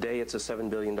 And today it's a $7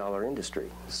 billion industry.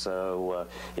 So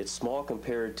it's small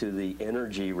compared to the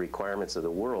energy requirements of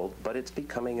the world, but it's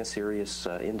becoming a serious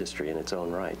industry in its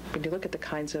own right. When you look at the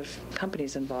kinds of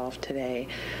companies involved today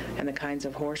and the kinds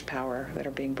of horsepower that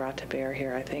are being brought to bear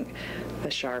here, I think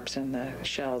the Sharps and the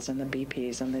Shells and the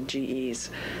BPs and the GEs,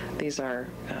 these are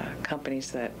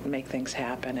companies that make things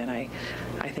happen. And I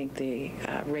think the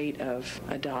rate of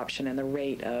adoption and the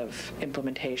rate of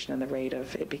implementation and the rate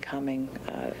of it becoming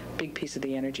a big piece of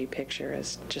the energy picture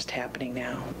is just happening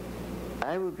now.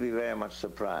 I would be very much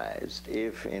surprised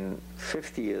if in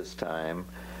 50 years' time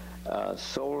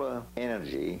solar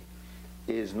energy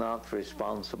is not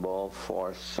responsible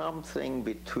for something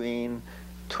between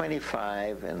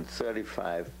 25 and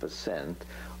 35%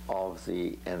 of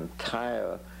the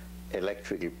entire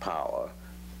electrical power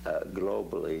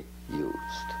globally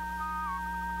used.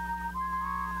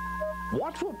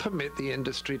 What will permit the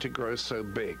industry to grow so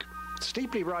big?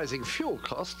 Steeply rising fuel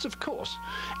costs, of course,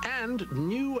 and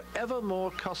new, ever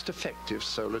more cost-effective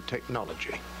solar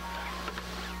technology.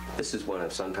 This is one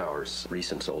of SunPower's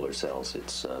recent solar cells.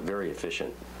 It's very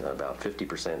efficient, about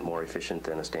 50% more efficient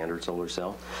than a standard solar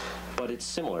cell, but it's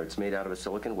similar. It's made out of a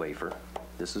silicon wafer.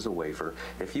 This is a wafer.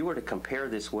 If you were to compare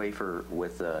this wafer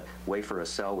with a wafer a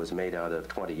cell was made out of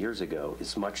 20 years ago,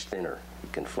 it's much thinner. You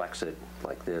can flex it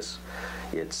like this.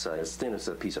 It's as thin as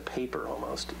a piece of paper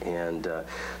almost. And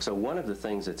so one of the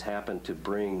things that's happened to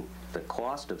bring the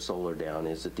cost of solar down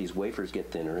is that these wafers get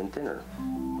thinner and thinner.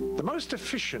 The most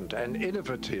efficient and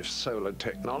innovative solar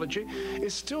technology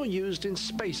is still used in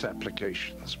space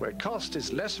applications, where cost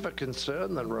is less of a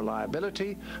concern than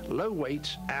reliability, low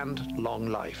weight, and long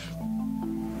life.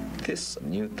 This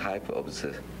new type of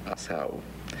the cell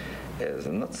is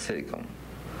not silicon,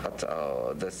 but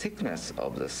the thickness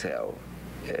of the cell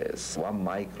is 1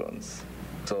 micron.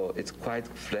 So it's quite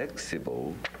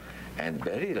flexible and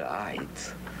very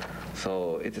light.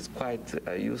 So it is quite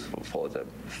useful for the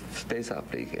space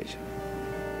application.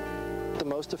 The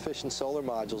most efficient solar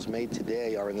modules made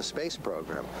today are in the space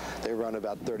program. They run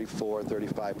about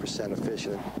 35%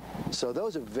 efficient. So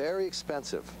those are very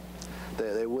expensive.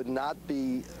 They would not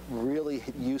be really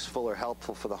useful or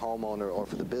helpful for the homeowner or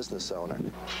for the business owner.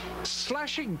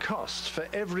 Slashing costs for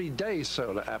everyday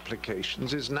solar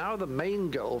applications is now the main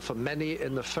goal for many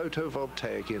in the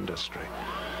photovoltaic industry.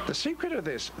 The secret of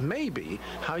this may be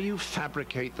how you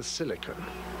fabricate the silicon.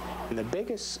 And the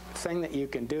biggest thing that you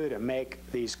can do to make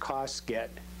these costs get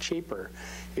cheaper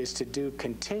is to do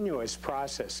continuous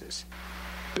processes.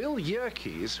 Bill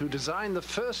Yerkes, who designed the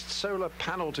first solar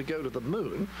panel to go to the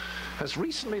moon, has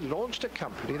recently launched a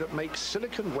company that makes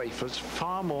silicon wafers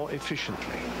far more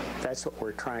efficiently. That's what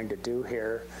we're trying to do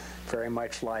here, very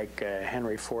much like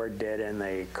Henry Ford did in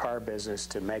the car business,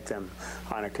 to make them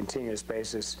on a continuous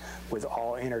basis with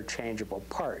all interchangeable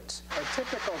parts. A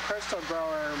typical crystal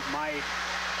grower might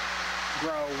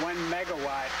grow 1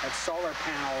 megawatt of solar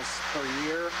panels per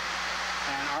year,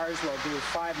 and ours will do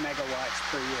 5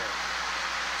 megawatts per year.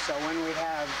 So when we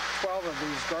have 12 of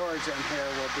these growers in here,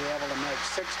 we'll be able to make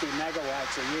 60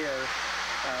 megawatts a year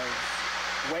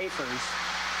of wafers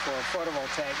for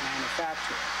photovoltaic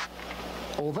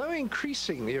manufacturing. Although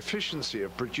increasing the efficiency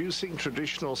of producing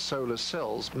traditional solar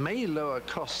cells may lower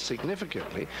costs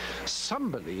significantly, some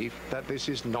believe that this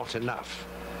is not enough.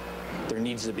 There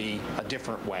needs to be a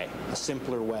different way, a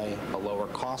simpler way, a lower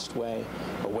cost way,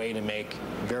 a way to make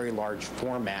very large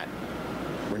format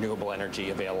renewable energy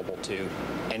available to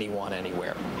anyone,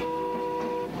 anywhere.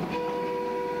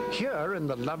 Here in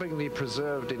the lovingly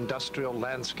preserved industrial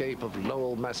landscape of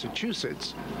Lowell,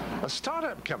 Massachusetts, a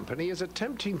startup company is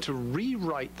attempting to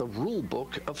rewrite the rule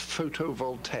book of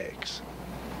photovoltaics.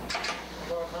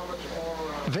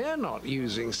 They're not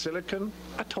using silicon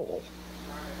at all.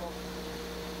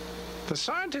 The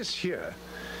scientists here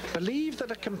believe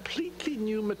that a completely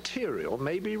new material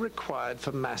may be required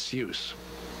for mass use.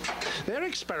 They're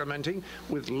experimenting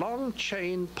with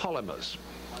long-chain polymers,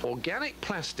 organic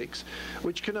plastics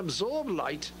which can absorb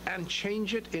light and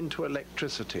change it into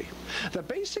electricity. The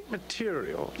basic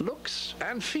material looks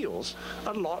and feels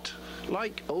a lot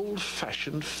like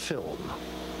old-fashioned film.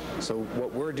 So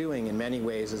what we're doing in many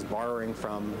ways is borrowing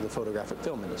from the photographic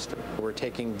film industry. We're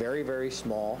taking very, very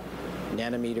small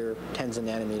nanometer, tens of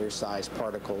nanometer size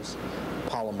particles,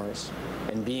 polymers,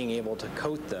 and being able to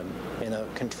coat them in a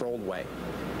controlled way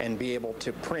and be able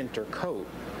to print or coat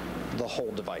the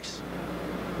whole device.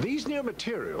 These new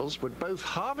materials would both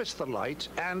harvest the light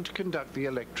and conduct the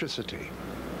electricity.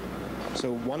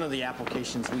 So one of the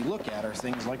applications we look at are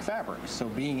things like fabrics. So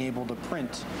being able to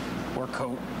print or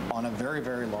coat on a very,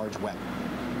 very large web.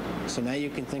 So now you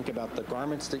can think about the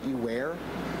garments that you wear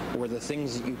or the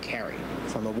things that you carry,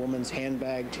 from a woman's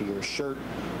handbag to your shirt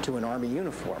to an Army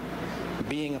uniform,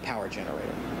 being a power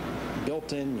generator.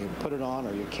 Built in, you put it on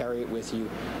or you carry it with you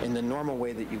in the normal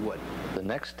way that you would. The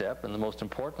next step, and the most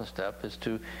important step, is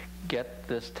to get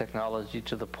this technology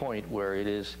to the point where it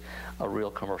is a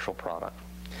real commercial product.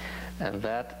 And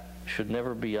that should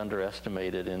never be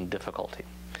underestimated in difficulty.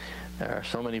 There are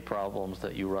so many problems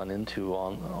that you run into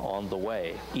on the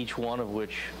way, each one of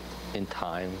which in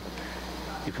time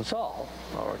you can solve,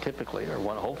 or typically, or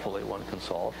hopefully one can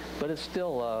solve. But it's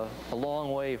still a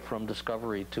long way from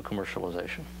discovery to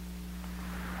commercialization.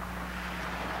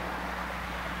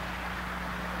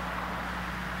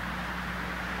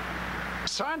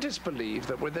 Scientists believe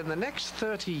that within the next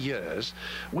 30 years,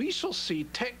 we shall see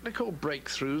technical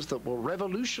breakthroughs that will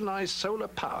revolutionize solar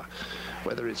power,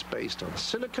 whether it's based on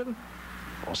silicon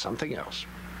or something else.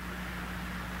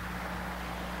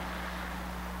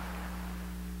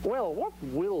 Well, what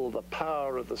will the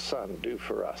power of the sun do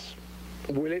for us?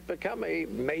 Will it become a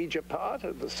major part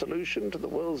of the solution to the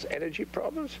world's energy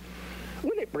problems?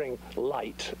 Will it bring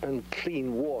light and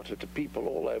clean water to people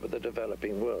all over the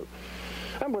developing world?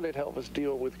 And will it help us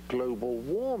deal with global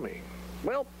warming?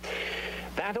 Well,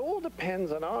 that all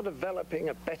depends on our developing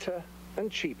a better and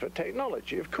cheaper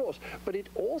technology, of course, but it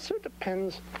also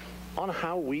depends on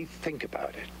how we think about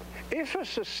it. If a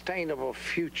sustainable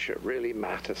future really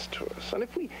matters to us, and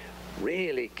if we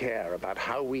really care about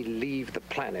how we leave the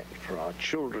planet for our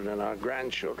children and our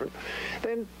grandchildren,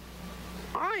 then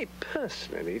I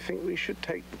personally think we should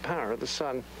take the power of the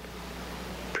sun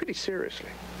pretty seriously.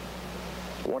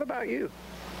 What about you?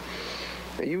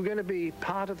 Are you going to be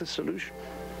part of the solution?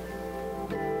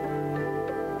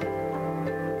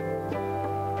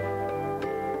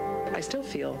 still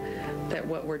feel that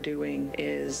what we're doing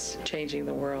is changing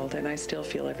the world, and I still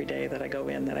feel every day that I go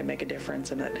in that I make a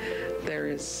difference, and that there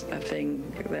is a thing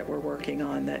that we're working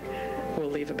on that will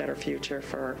leave a better future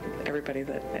for everybody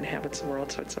that inhabits the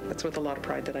world. So it's with a lot of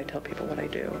pride that I tell people what I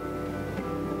do.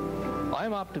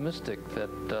 I'm optimistic that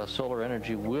solar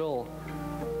energy will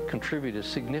contribute a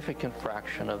significant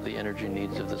fraction of the energy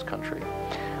needs of this country.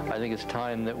 I think it's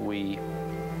time that we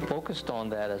focused on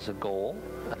that as a goal.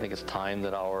 I think it's time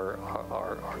that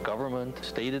our government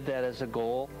stated that as a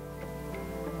goal.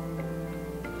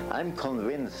 I'm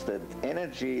convinced that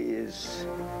energy is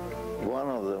one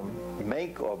of the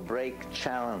make or break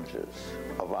challenges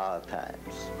of our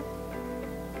times.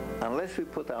 Unless we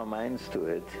put our minds to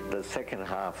it, the second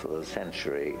half of the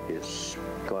century is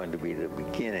going to be the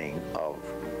beginning of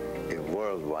a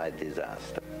worldwide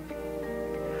disaster.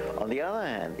 On the other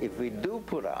hand, if we do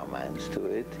put our minds to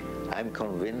it, I'm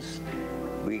convinced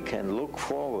we can look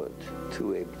forward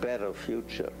to a better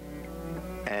future.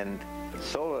 And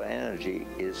solar energy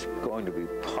is going to be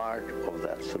part of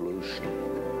that solution.